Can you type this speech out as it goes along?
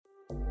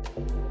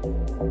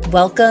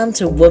Welcome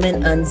to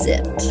Woman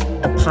Unzipped,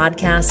 a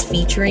podcast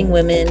featuring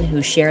women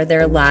who share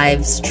their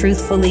lives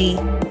truthfully,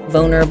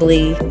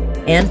 vulnerably,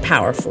 and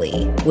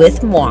powerfully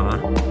with moi,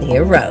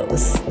 Leah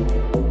Rose.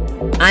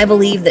 I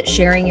believe that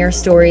sharing your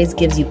stories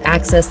gives you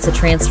access to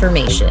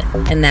transformation,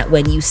 and that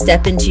when you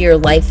step into your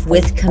life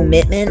with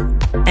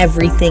commitment,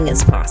 everything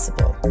is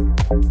possible.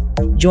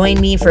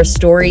 Join me for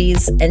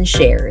stories and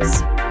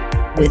shares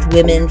with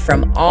women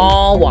from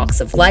all walks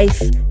of life,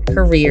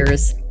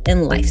 careers,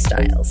 and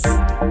lifestyles.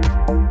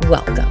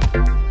 Welcome.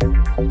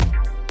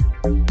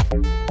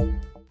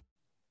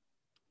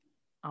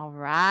 All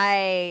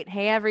right.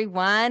 Hey,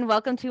 everyone.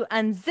 Welcome to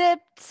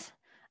Unzipped.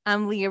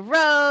 I'm Leah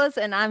Rose,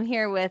 and I'm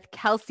here with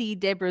Kelsey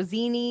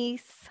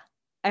DeBrosinis.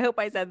 I hope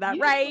I said that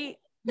right.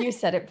 You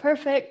said it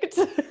perfect.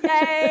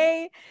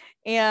 Yay.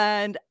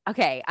 And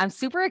okay, I'm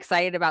super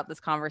excited about this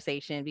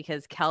conversation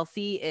because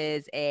Kelsey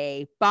is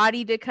a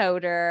body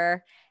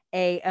decoder,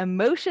 a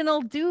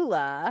emotional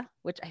doula,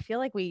 which I feel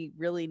like we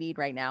really need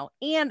right now,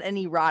 and an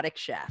erotic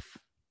chef.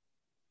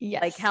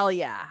 Yes. Like, hell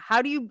yeah.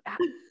 How do you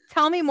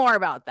tell me more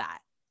about that?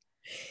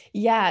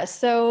 Yeah.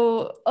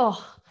 So,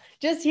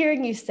 just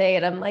hearing you say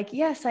it, I'm like,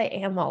 yes, I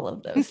am all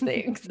of those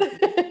things.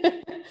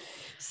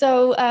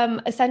 So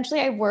essentially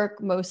I work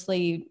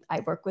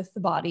with the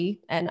body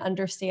and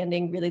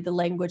understanding really the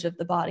language of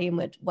the body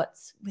and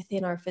what's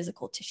within our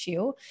physical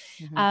tissue.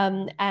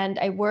 Mm-hmm. And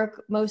I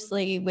work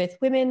mostly with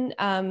women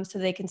so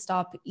they can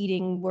stop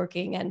eating,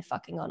 working, and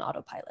fucking on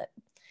autopilot.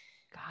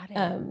 Got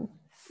it.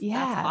 Yeah.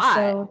 That's hot.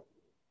 So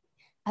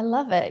I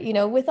love it. You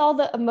know, with all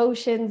the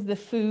emotions, the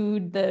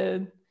food,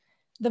 the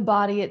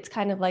body, it's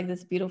kind of like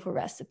this beautiful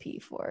recipe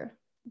for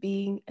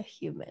being a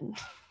human.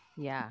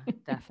 Yeah,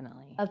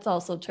 definitely. That's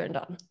also turned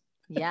on.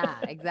 Yeah,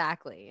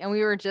 exactly. And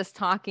we were just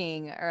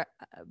talking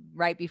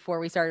right before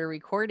we started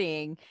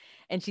recording,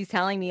 and she's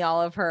telling me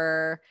all of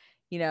her,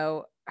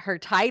 her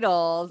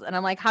titles. And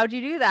I'm like, how'd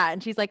you do that?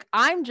 And she's like,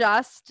 I'm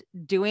just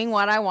doing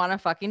what I want to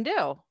fucking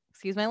do.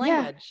 Excuse my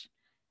language.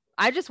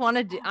 Yeah.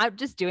 I'm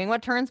just doing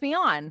what turns me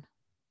on.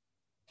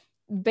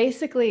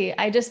 Basically,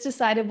 I just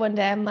decided one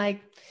day, I'm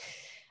like,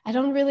 I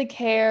don't really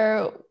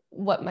care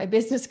what my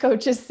business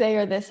coaches say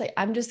or this.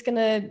 I'm just going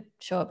to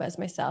show up as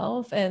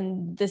myself.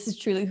 And this is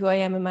truly who I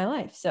am in my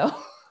life. So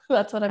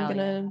that's what I'm going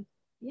to,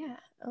 yeah.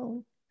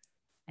 Oh,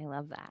 I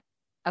love that.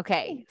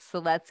 Okay, so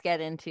let's get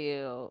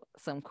into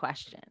some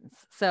questions.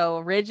 So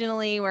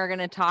originally we're going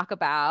to talk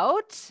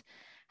about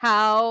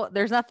how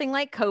there's nothing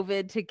like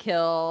COVID to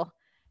kill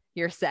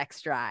your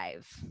sex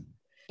drive.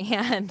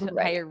 And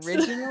right. I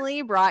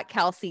originally brought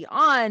Kelsey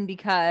on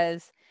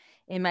because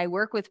in my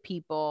work with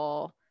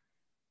people,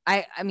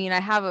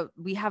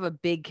 we have a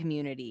big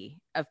community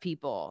of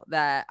people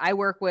that I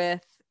work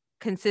with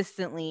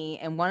consistently.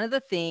 And one of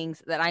the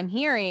things that I'm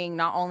hearing,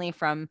 not only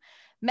from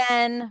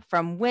men,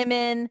 from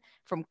women,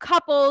 from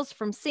couples,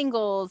 from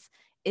singles,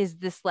 is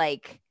this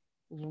like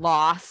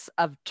loss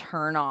of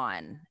turn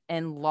on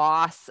and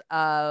loss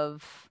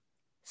of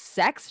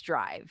sex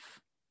drive.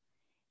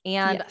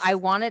 And yes.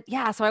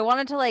 I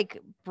wanted to like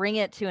bring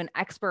it to an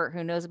expert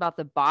who knows about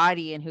the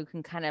body and who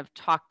can kind of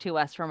talk to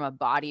us from a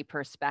body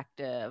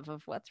perspective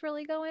of what's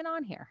really going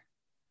on here.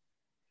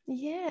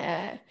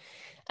 Yeah.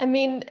 I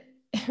mean,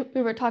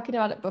 we were talking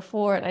about it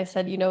before and I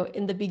said,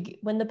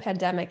 when the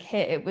pandemic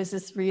hit, it was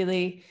this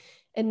really,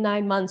 in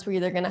 9 months, we're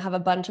either going to have a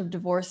bunch of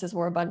divorces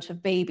or a bunch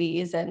of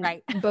babies, and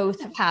right.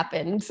 Both have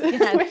happened,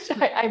 yes. Which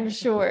I'm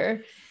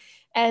sure.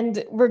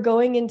 And we're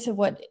going into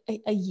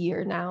a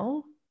year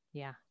now.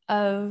 Yeah.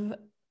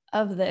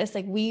 Of this,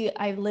 like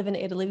I live in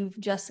Italy. We've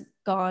just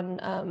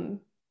gone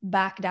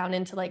back down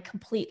into like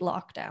complete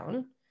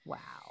lockdown. Wow.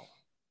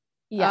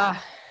 Yeah.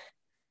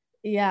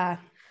 Yeah.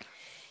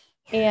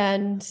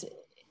 And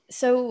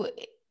so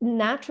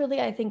naturally,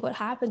 I think what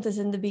happens is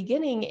in the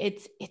beginning,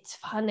 it's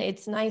fun.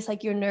 It's nice.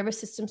 Like your nervous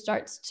system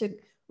starts to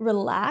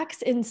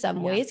relax in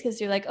some ways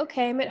because you're like,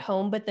 okay, I'm at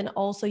home. But then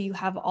also you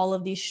have all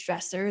of these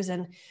stressors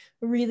and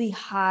really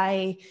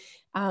high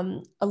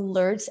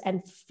alerts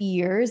and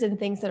fears and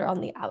things that are on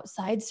the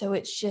outside. So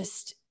it's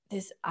just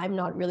this, I'm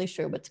not really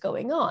sure what's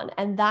going on.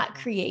 And that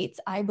creates,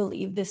 I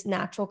believe, this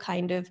natural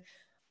kind of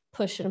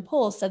push and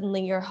pull.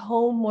 Suddenly you're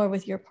home more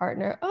with your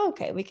partner. Oh,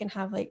 okay, we can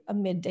have like a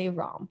midday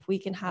romp. We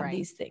can have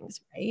these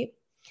things, right?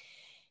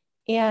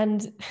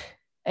 And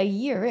a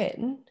year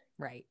in,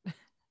 right,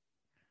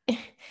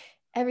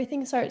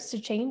 everything starts to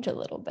change a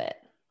little bit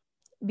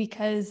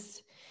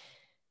because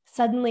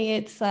suddenly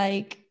it's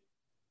like,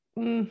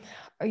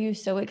 are you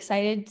so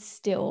excited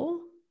still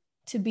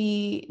to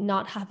be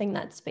not having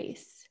that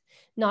space,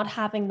 not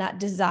having that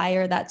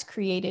desire that's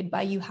created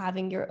by you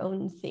having your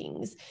own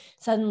things?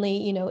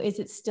 Suddenly, is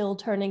it still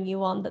turning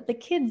you on that the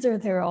kids are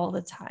there all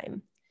the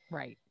time?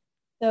 Right.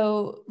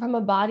 So from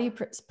a body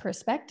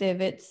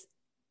perspective, it's,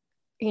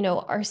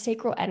 our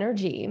sacral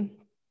energy,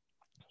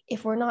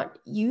 if we're not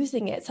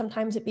using it,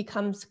 sometimes it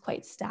becomes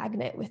quite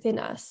stagnant within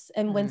us.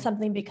 And when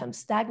something becomes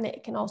stagnant,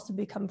 it can also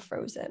become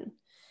frozen.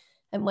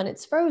 And when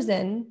it's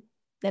frozen,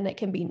 then it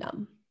can be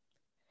numb.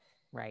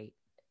 Right.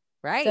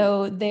 Right.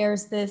 So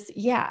there's this,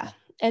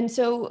 And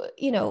so,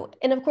 you know,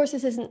 and of course,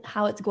 this isn't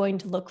how it's going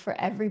to look for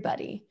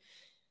everybody.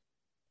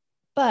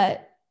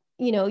 But,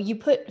 you know, you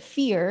put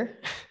fear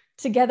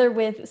together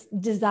with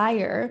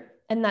desire,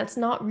 and that's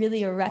not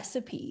really a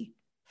recipe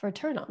for a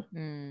turn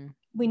on.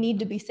 We need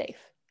to be safe,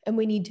 and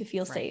we need to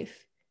feel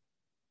safe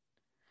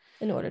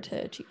in order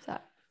to achieve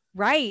that.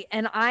 Right.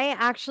 And I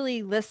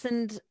actually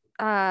listened.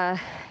 Do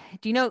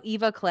you know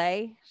Eva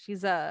Clay?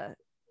 She's a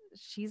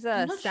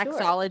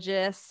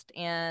sexologist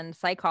and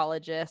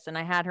psychologist, and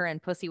I had her in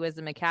Pussy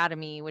Wisdom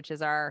Academy, which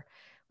is our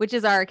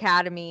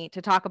academy,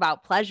 to talk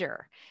about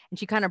pleasure. And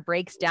she kind of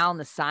breaks down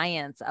the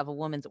science of a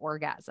woman's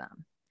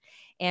orgasm.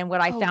 And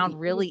what I found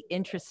really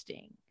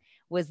interesting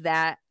was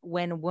that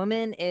when a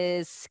woman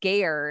is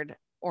scared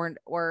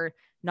or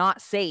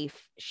not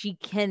safe, she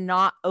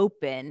cannot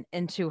open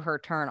into her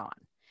turn on.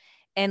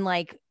 And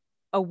like,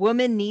 a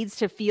woman needs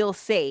to feel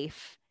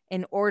safe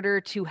in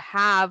order to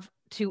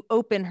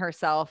open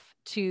herself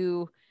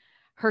to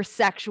her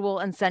sexual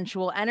and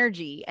sensual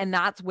energy. And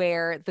that's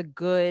where the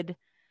good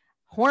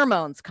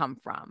hormones come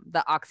from,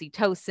 the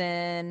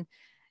oxytocin,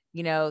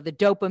 you know, the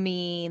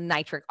dopamine,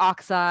 nitric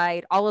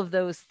oxide, all of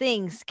those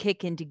things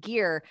kick into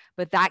gear,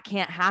 but that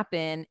can't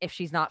happen if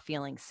she's not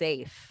feeling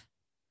safe.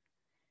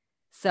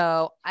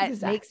 So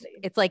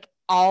it's like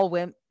all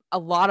women, a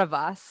lot of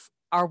us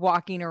are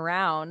walking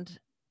around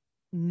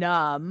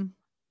numb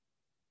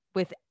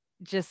with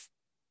just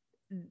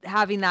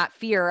having that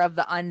fear of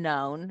the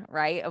unknown,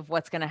 right? Of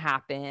what's going to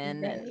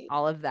happen and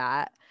all of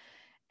that.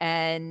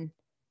 And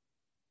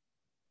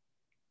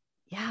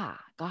yeah,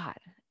 God,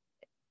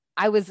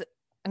 I'm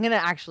going to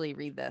actually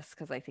read this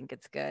because I think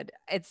it's good.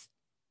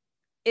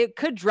 It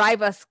could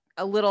drive us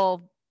a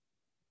little,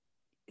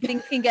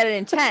 things can get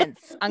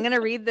intense. I'm going to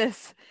read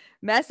this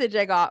message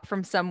I got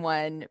from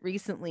someone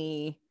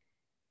recently.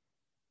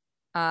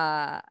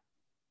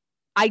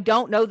 I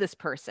don't know this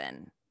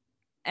person,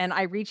 and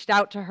I reached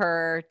out to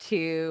her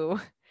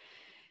to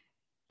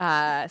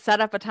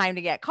set up a time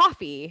to get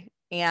coffee.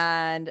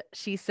 And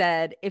she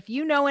said, if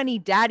you know any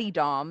daddy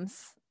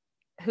doms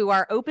who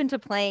are open to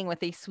playing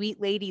with a sweet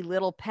lady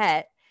little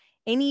pet,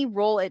 any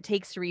role it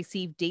takes to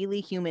receive daily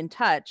human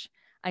touch,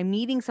 I'm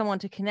needing someone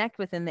to connect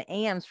with in the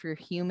AMs for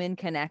human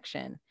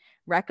connection.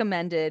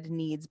 Recommended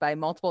needs by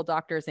multiple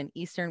doctors in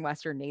Eastern,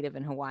 Western, Native,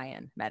 and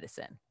Hawaiian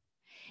medicine.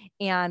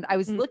 And I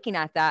was looking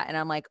at that and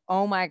I'm like,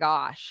 oh my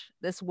gosh,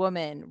 this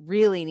woman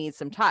really needs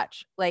some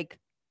touch. Like,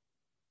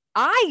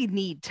 I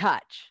need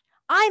touch.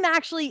 I'm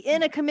actually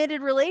in a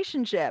committed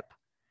relationship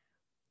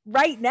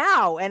right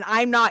now, and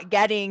I'm not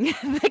getting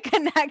the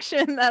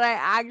connection that I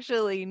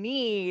actually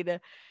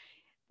need.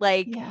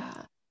 Like,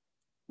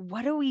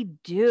 what do we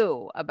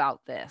do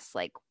about this?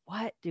 Like,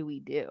 what do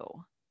we do?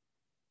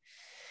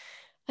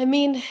 I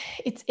mean,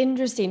 it's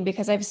interesting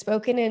because I've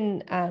spoken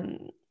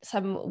in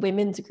some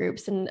women's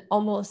groups, and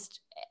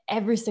almost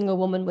every single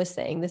woman was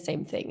saying the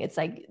same thing. It's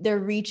like they're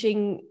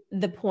reaching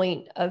the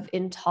point of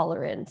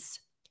intolerance,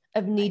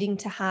 of needing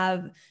to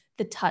have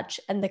the touch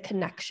and the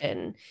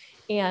connection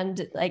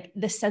and like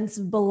the sense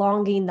of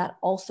belonging that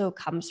also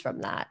comes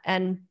from that.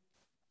 And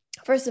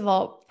first of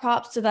all,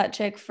 props to that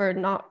chick for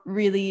not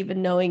really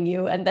even knowing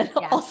you, and then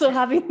also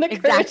having the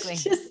courage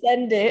to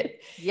send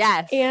it.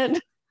 Yes.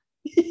 And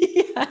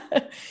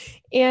yeah.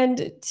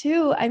 And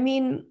two, I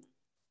mean,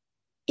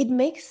 it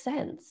makes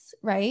sense,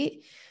 right?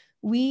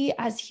 We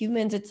as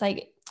humans, it's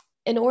like,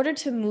 in order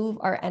to move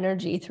our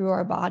energy through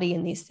our body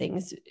and these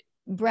things,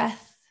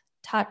 breath,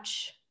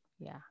 touch,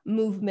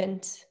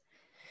 movement,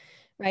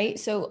 right?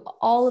 So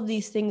all of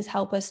these things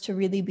help us to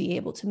really be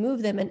able to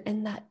move them.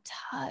 And that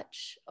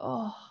touch,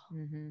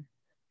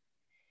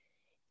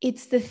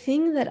 it's the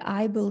thing that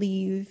I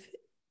believe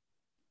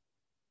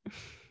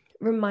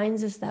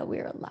reminds us that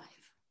we're alive.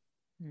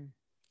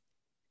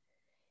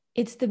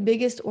 It's the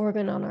biggest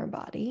organ on our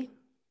body.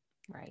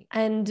 Right.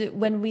 And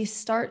when we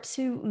start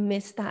to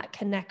miss that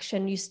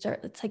connection,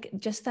 it's like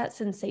just that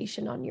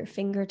sensation on your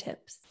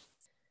fingertips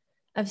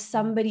of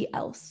somebody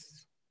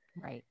else.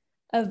 Right.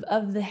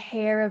 Of the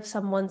hair of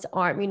someone's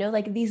arm, you know,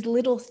 like these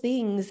little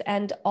things.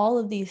 And all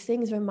of these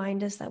things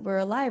remind us that we're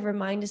alive,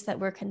 remind us that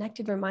we're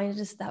connected, remind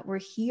us that we're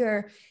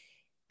here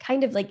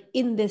kind of like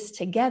in this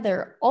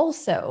together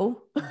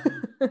also.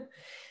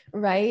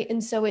 Right.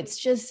 And so it's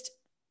just,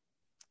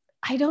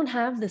 I don't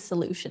have the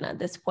solution at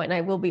this point.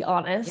 I will be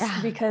honest,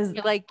 because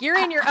you're like, you're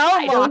in your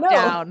own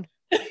lockdown.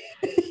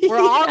 We're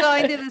all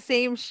going through the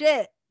same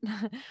shit.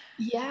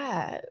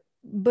 Yeah.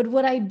 But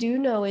what I do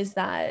know is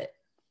that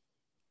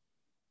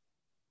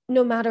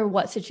no matter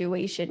what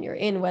situation you're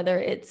in, whether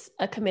it's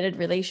a committed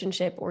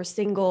relationship or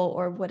single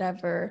or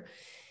whatever,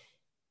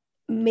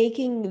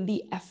 making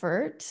the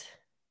effort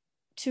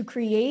to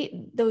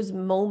create those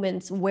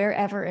moments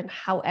wherever and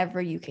however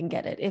you can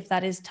get it. If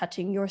that is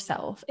touching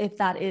yourself, if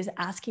that is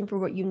asking for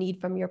what you need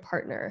from your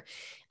partner,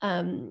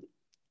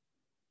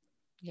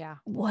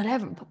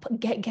 whatever,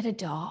 get a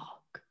dog.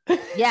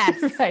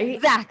 Yes, right?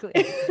 Exactly.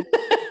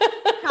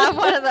 Have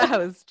one of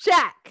those,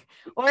 check.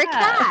 Or a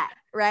cat,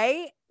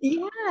 right?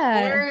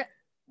 Yeah. Or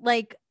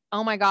like,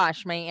 oh my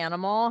gosh, my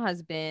animal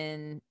has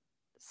been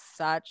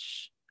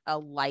such a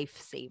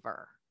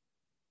lifesaver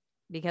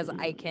because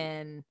I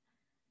can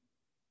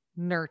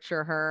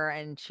nurture her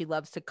and she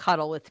loves to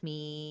cuddle with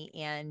me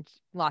and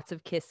lots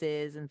of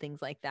kisses and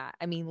things like that.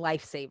 I mean,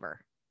 lifesaver.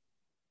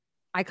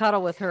 I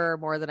cuddle with her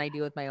more than I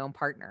do with my own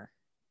partner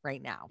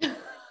right now.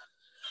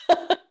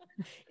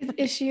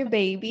 Is she a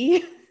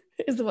baby?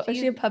 Is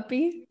she a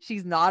puppy?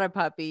 She's not a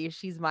puppy.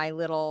 She's a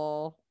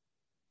little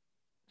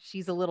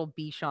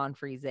Bichon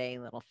Frise,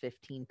 little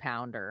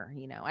 15-pounder.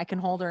 You know, I can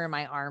hold her in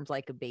my arms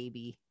like a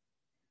baby.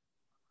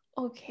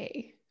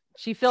 Okay.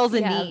 She feels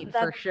a need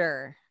for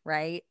sure,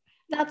 right?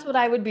 That's what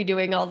I would be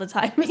doing all the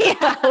time.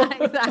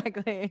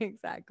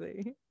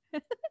 Exactly.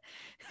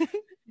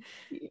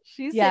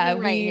 She's sitting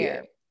right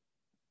here.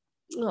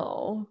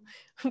 Oh,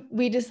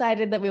 we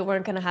decided that we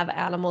weren't going to have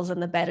animals in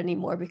the bed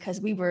anymore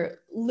because we were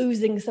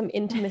losing some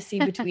intimacy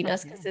between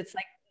us, because it's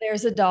like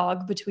there's a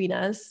dog between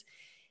us.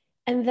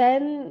 And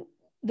then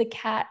the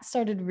cat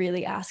started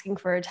really asking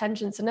for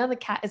attention. So now the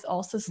cat is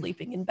also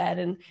sleeping in bed,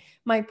 and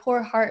my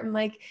poor heart, I'm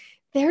like,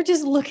 they're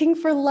just looking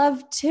for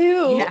love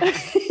too. Yeah.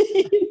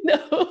 You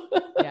know?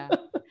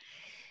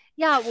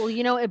 Yeah. Well,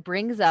 you know, it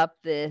brings up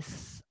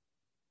this,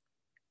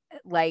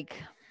 like,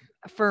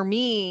 for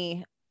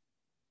me,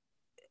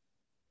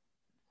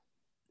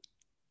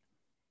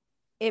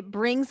 it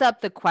brings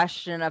up the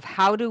question of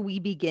how do we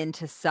begin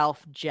to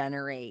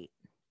self-generate,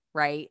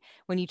 right?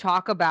 When you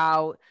talk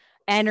about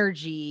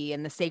energy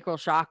and the sacral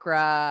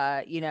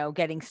chakra, you know,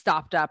 getting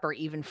stopped up or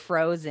even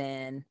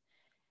frozen.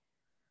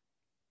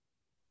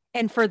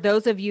 And for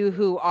those of you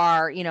who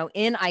are, you know,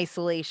 in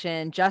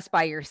isolation just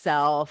by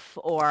yourself,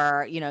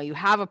 or, you know, you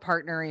have a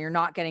partner and you're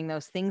not getting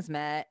those things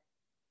met,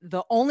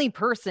 the only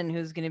person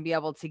who's going to be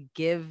able to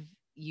give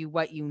you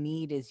what you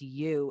need is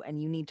you,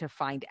 and you need to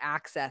find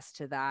access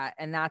to that.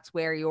 And that's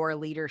where your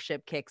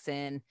leadership kicks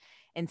in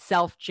and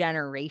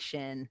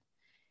self-generation.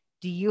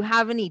 Do you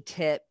have any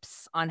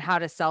tips on how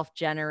to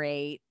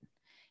self-generate?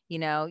 You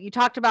know, you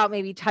talked about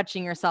maybe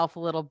touching yourself a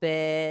little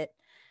bit.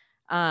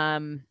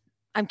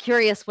 I'm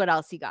curious what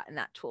else you got in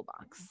that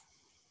toolbox.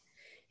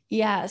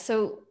 Yeah.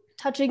 So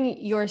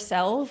touching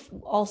yourself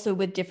also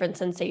with different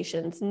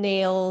sensations,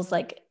 nails,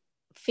 like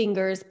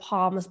fingers,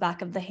 palms,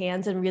 back of the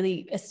hands, and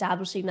really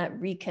establishing that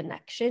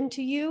reconnection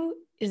to you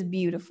is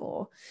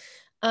beautiful.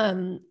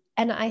 And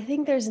I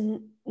think there's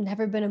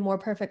never been a more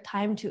perfect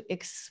time to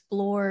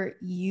explore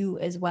you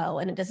as well.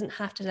 And it doesn't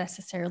have to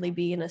necessarily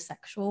be in a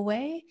sexual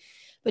way,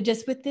 but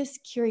just with this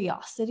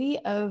curiosity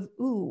of,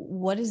 ooh,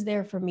 what is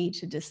there for me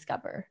to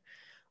discover?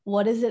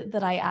 What is it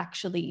that I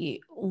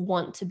actually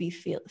want to be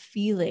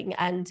feeling?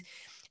 And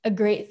a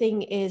great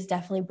thing is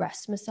definitely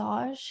breast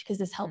massage, because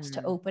this helps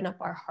to open up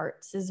our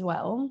hearts as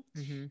well,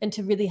 and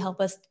to really help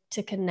us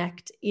to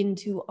connect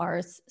into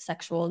our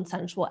sexual and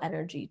sensual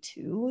energy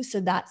too.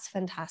 So that's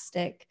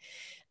fantastic.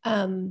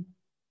 Yeah,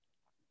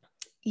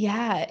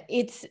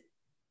 it's,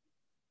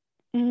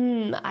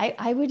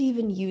 I would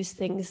even use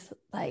things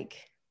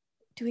like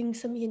doing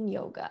some yin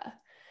yoga.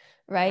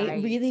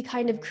 Right? Really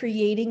kind of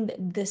creating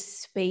this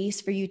space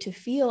for you to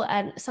feel.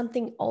 And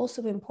something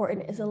also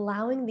important is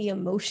allowing the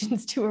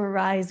emotions to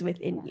arise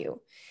within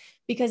you.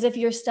 Because if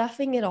you're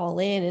stuffing it all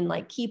in and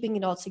like keeping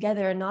it all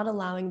together and not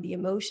allowing the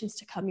emotions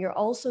to come, you're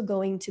also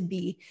going to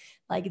be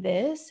like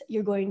this.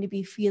 You're going to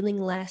be feeling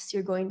less.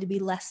 You're going to be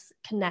less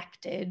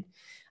connected.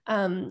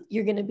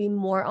 You're going to be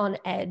more on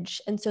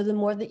edge. And so the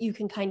more that you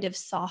can kind of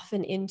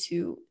soften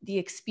into the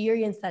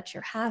experience that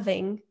you're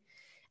having,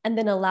 and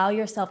then allow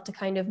yourself to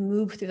kind of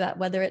move through that,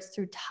 whether it's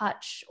through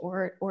touch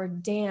or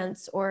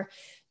dance or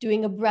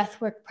doing a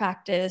breathwork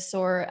practice,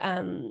 or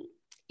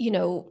you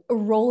know,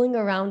 rolling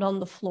around on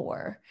the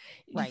floor,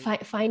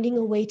 finding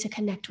a way to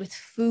connect with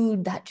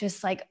food that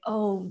just like,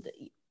 oh,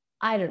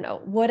 I don't know,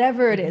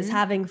 whatever it is,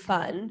 having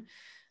fun.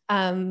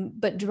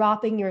 But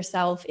dropping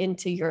yourself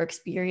into your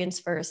experience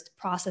first,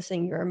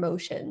 processing your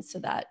emotions so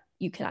that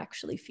you can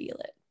actually feel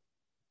it.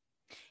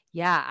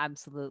 Yeah,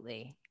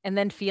 absolutely. And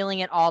then feeling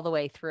it all the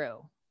way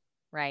through.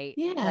 Right?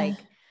 Yeah. Like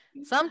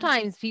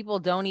sometimes people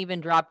don't even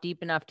drop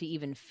deep enough to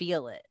even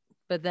feel it,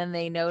 but then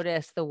they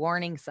notice the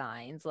warning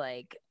signs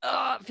like,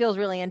 oh, it feels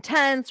really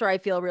intense, or I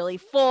feel really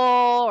full,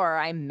 or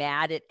I'm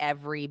mad at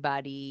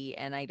everybody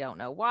and I don't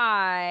know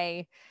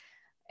why.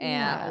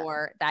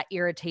 Or that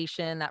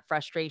irritation, that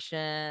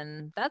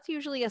frustration. That's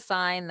usually a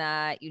sign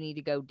that you need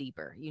to go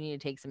deeper. You need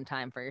to take some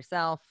time for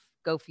yourself,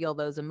 go feel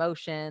those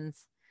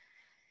emotions.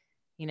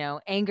 You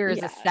know, anger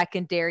is a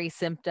secondary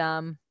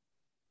symptom.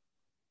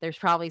 There's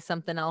probably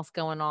something else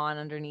going on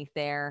underneath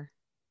there.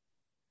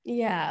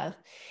 Yeah.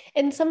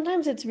 And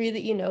sometimes it's really,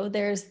 you know,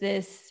 there's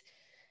this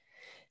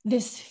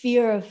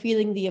fear of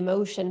feeling the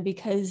emotion,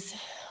 because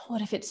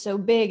what if it's so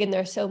big and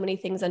there's so many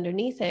things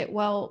underneath it?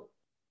 Well,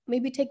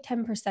 maybe take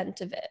 10%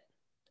 of it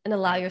and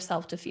allow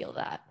yourself to feel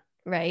that,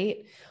 right?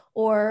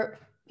 Or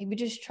maybe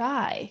just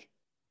try.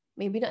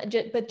 Maybe not,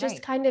 but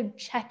just kind of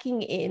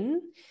checking in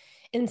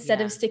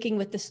instead of sticking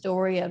with the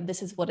story of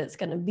this is what it's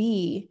going to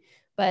be.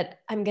 But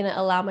I'm going to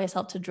allow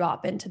myself to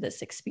drop into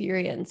this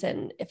experience.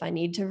 And if I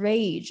need to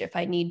rage, if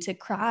I need to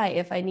cry,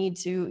 if I need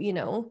to, you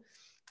know,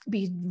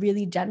 be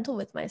really gentle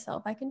with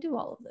myself. I can do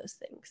all of those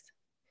things.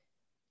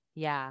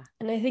 Yeah.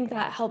 And I think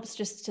that helps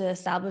just to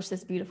establish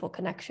this beautiful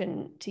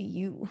connection to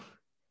you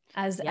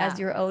as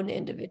your own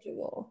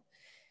individual.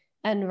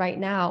 And right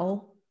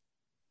now,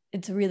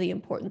 it's a really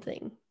important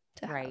thing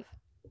to have.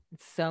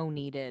 It's so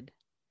needed.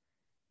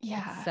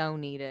 Yeah. It's so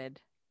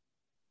needed.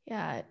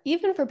 Yeah.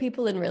 Even for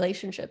people in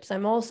relationships.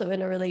 I'm also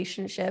in a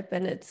relationship,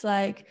 and it's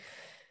like,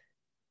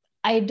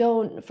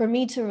 for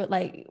me to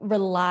like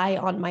rely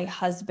on my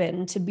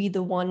husband to be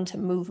the one to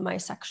move my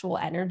sexual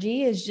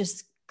energy is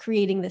just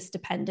creating this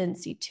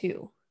dependency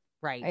too.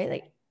 Right.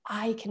 Like,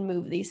 I can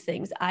move these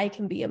things. I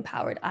can be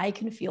empowered. I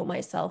can feel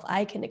myself.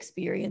 I can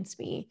experience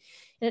me.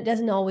 And it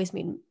doesn't always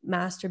mean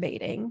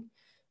masturbating,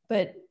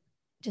 but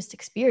just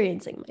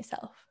experiencing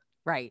myself.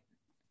 Right.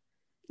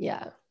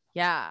 Yeah.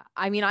 Yeah.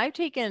 I mean, I've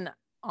taken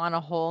on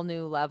a whole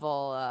new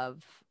level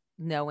of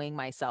knowing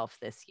myself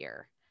this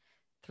year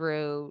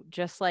through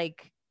just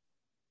like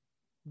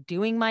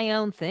doing my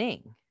own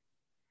thing.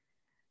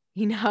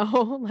 You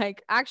know,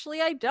 like,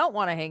 actually, I don't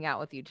want to hang out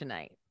with you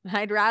tonight.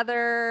 I'd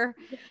rather,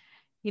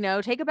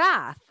 take a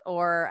bath,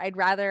 or I'd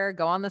rather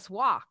go on this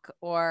walk,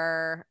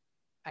 or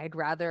I'd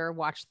rather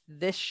watch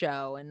this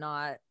show and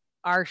not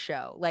our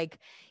show. Like,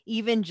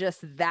 even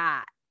just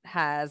that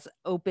has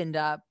opened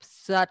up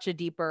such a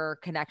deeper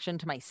connection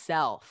to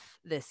myself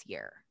this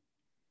year.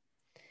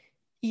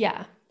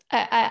 Yeah.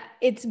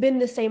 It's been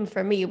the same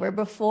for me, where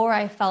before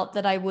I felt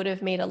that I would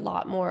have made a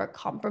lot more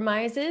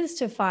compromises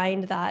to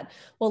find that,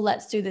 well,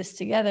 let's do this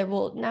together.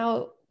 Well,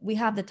 now we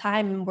have the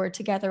time and we're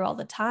together all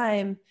the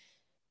time.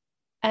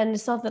 And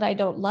it's not that I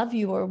don't love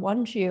you or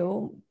want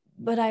you,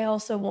 but I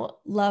also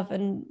love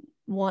and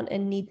want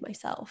and need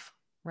myself.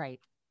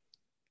 Right.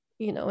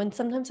 And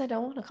sometimes I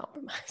don't want to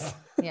compromise.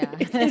 Yeah.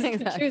 It's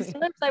the truth.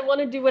 Sometimes I want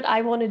to do what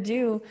I want to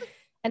do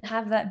and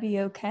have that be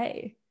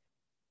okay.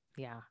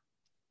 Yeah.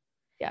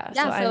 Yeah.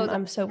 So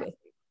I'm so with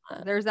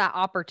you. There's that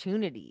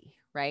opportunity,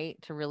 right,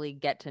 to really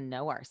get to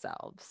know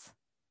ourselves.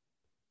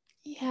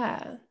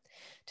 Yeah.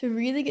 To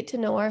really get to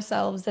know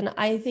ourselves. And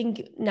I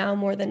think now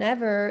more than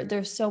ever,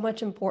 there's so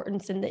much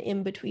importance in the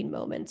in-between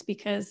moments,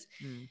 because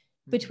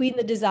between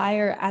the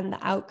desire and the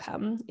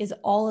outcome is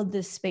all of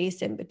this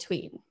space in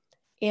between.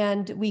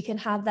 And we can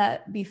have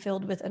that be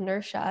filled with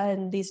inertia,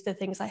 and these are the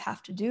things I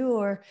have to do.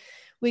 Or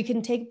we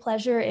can take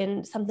pleasure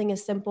in something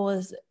as simple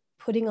as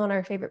putting on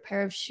our favorite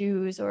pair of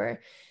shoes, or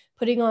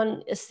putting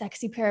on a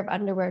sexy pair of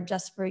underwear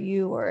just for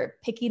you, or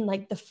picking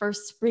like the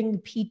first spring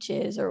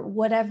peaches, or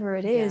whatever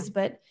it is. Yeah.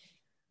 But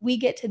we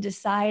get to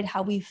decide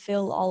how we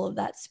fill all of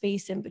that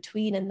space in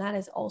between. And that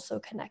is also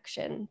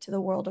connection to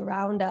the world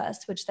around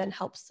us, which then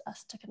helps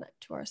us to connect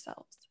to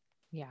ourselves.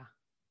 Yeah.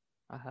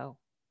 Oh.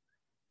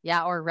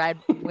 Yeah. Or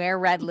wear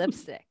red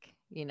lipstick,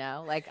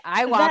 like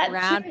I walk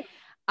around,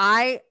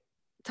 I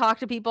talk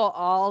to people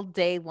all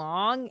day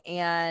long,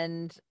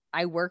 and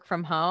I work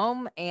from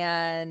home,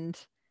 and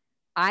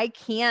I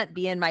can't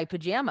be in my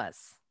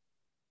pajamas.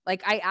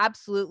 Like, I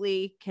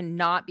absolutely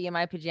cannot be in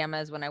my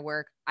pajamas when I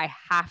work. I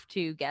have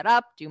to get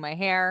up, do my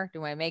hair, do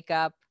my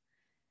makeup,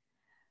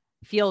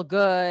 feel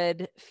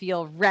good,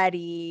 feel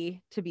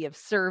ready to be of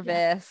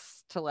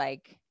service, to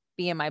like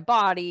be in my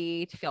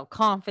body, to feel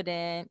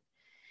confident.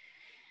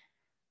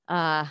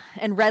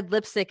 And red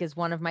lipstick is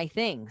one of my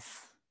things.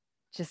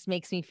 Just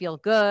makes me feel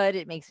good.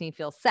 It makes me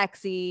feel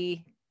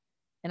sexy.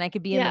 And I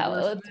could be in the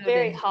worst it's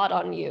very hot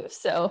on you.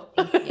 So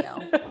thank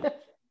you.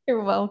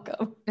 You're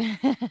welcome.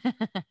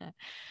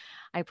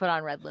 I put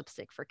on red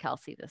lipstick for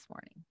Kelsey this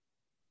morning.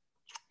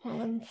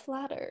 Well, I'm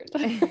flattered.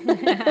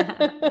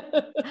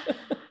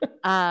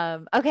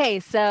 Okay,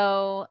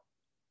 so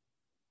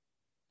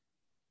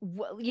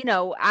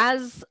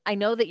as I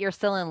know that you're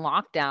still in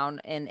lockdown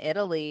in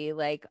Italy,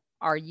 like,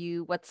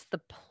 what's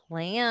the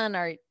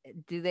plan?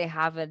 Do they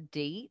have a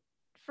date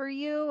for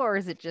you, or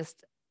is it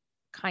just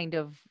kind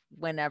of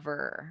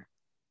whenever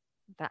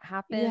that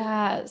happens?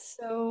 Yeah,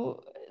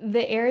 so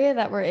the area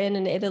that we're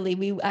in Italy,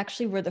 we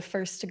actually were the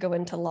first to go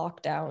into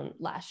lockdown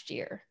last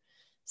year.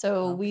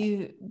 So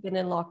we've been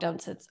in lockdown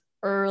since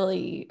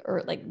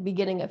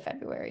beginning of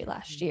February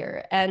last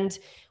year. And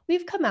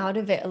we've come out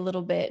of it a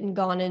little bit and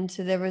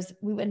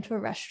we went to a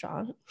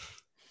restaurant,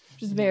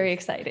 which is very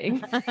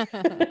exciting.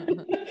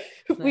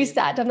 We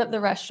sat down at the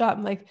restaurant.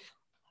 I'm like,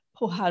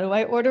 oh, how do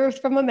I order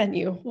from a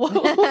menu?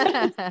 But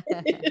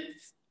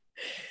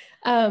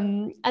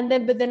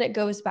then it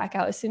goes back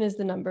out as soon as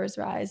the numbers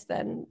rise.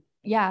 Then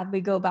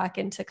we go back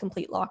into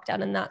complete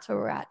lockdown, and that's where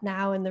we're at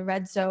now, in the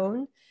red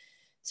zone.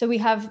 So we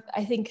have,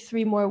 I think,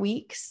 3 more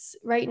weeks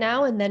right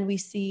now, and then we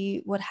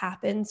see what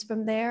happens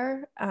from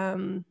there.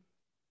 I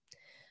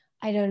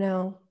don't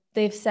know.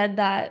 They've said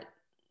that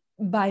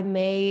by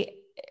May,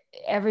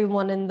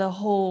 everyone in the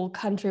whole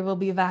country will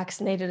be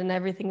vaccinated and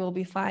everything will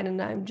be fine.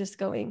 And I'm just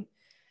going,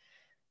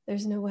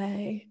 there's no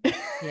way.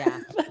 Yeah.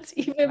 That's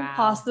even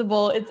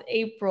possible. It's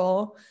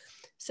April.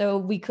 So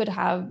we could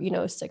have,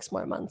 6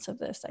 more months of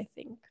this, I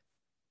think.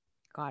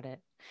 Got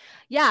it.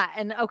 Yeah.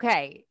 And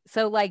okay.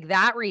 So like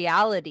that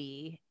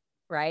reality,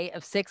 right,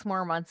 of 6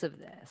 more months of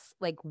this,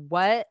 like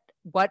what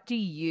what do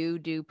you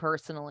do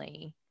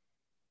personally?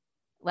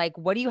 Like,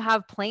 what do you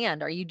have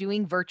planned? Are you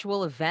doing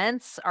virtual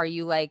events? Are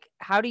you like,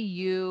 how do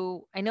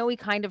you, I know we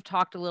kind of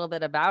talked a little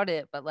bit about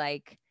it, but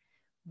like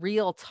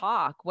real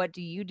talk, what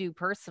do you do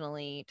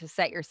personally to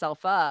set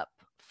yourself up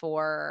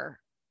for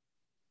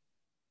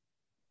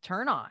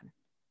turn on?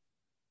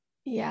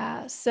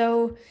 Yeah.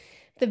 So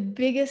the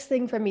biggest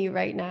thing for me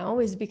right now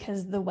is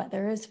because the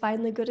weather is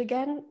finally good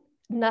again.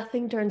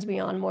 Nothing turns me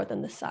on more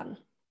than the sun.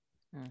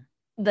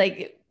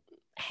 Like,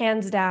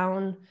 hands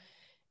down,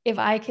 if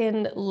I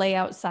can lay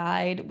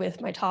outside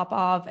with my top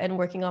off and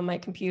working on my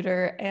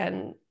computer,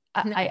 and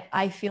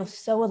I feel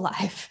so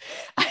alive.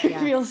 I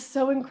feel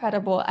so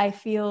incredible. I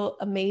feel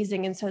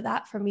amazing. And so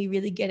that for me,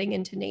 really getting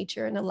into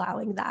nature and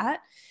allowing that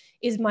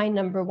is my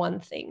number one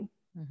thing.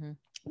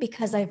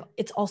 Because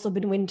it's also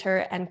been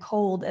winter and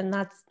cold, and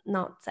that's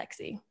not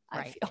sexy,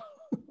 I feel.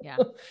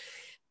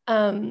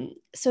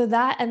 So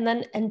that, and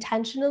then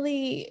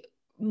intentionally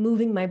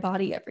moving my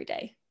body every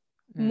day,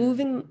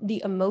 moving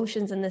the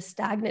emotions and the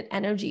stagnant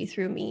energy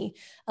through me,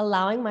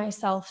 allowing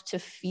myself to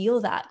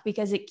feel that,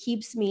 because it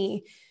keeps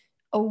me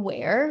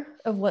aware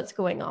of what's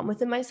going on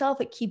within myself.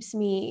 It keeps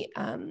me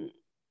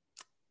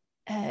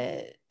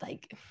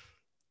like,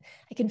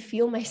 I can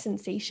feel my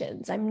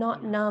sensations. I'm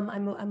not numb.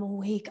 I'm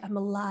awake. I'm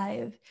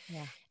alive.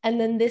 And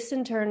then this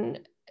in turn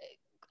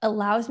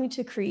allows me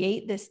to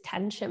create this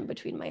tension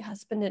between my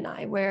husband and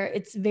I, where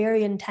it's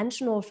very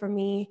intentional for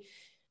me,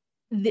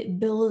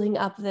 building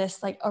up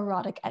this like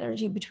erotic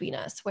energy between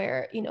us,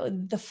 where, you know,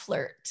 the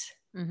flirt,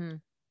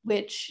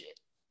 which,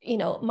 you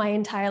know, my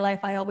entire life,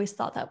 I always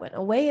thought that went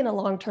away in a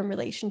long-term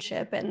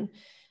relationship. And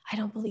I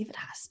don't believe it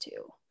has to.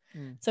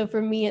 So for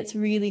me, it's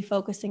really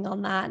focusing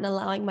on that and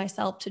allowing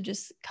myself to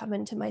just come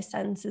into my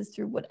senses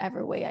through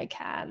whatever way I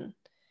can.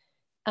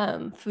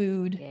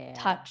 Food,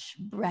 touch,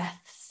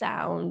 breath,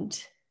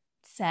 sound,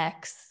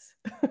 sex,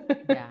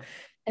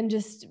 and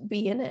just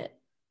be in it.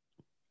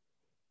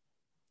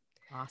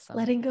 Awesome.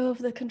 Letting go of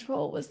the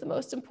control was the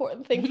most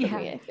important thing for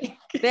me, I think.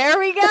 There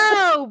we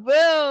go.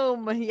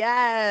 Boom.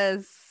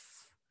 Yes.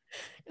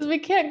 Because we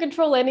can't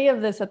control any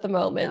of this at the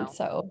moment. No.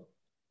 So,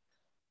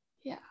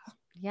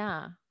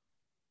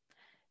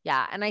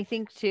 Yeah. And I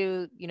think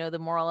too, you know, the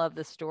moral of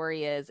the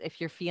story is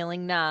if you're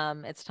feeling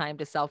numb, it's time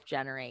to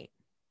self-generate.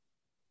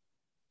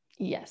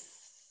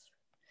 Yes.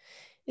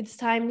 It's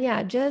time.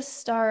 Yeah. Just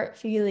start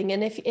feeling.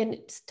 And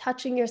it's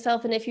touching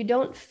yourself. And if you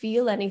don't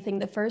feel anything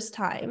the first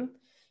time,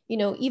 you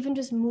know, even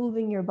just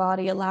moving your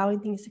body, allowing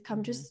things to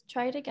come, just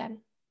try it again.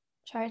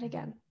 Try it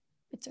again.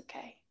 It's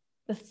okay.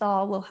 The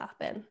thaw will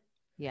happen.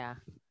 Yeah.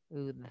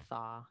 Ooh, the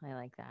thaw. I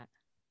like that.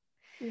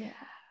 Yeah.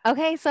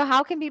 Okay. So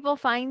how can people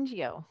find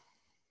you?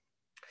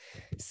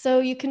 So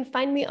you can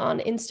find me on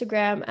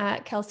Instagram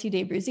at Kelsey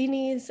De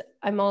Bruzinis.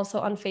 I'm also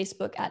on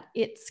Facebook at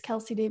It's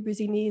Kelsey De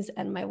Bruzinis,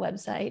 and my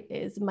website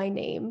is my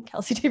name,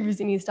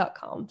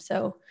 kelseydebruzinis.com.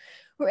 So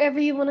wherever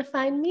you want to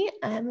find me,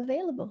 I'm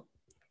available.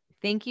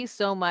 Thank you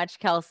so much,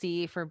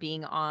 Kelsey, for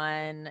being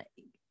on.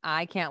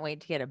 I can't wait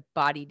to get a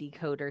body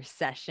decoder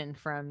session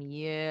from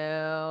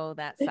you.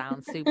 That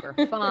sounds super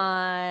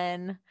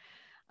fun.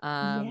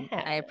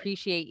 I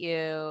appreciate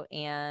you.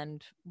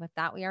 And with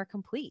that, we are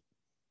complete.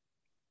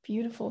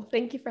 Beautiful.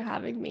 Thank you for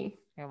having me.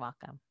 You're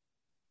welcome.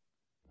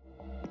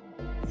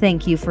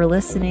 Thank you for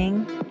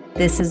listening.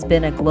 This has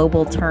been a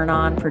Global Turn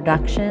On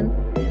production.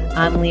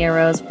 I'm Leah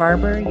Rose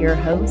Barber, your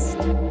host.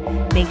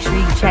 Make sure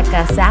you check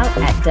us out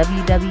at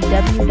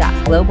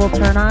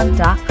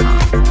www.globalturnon.com.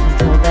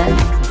 Until then,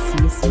 we'll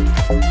see you soon.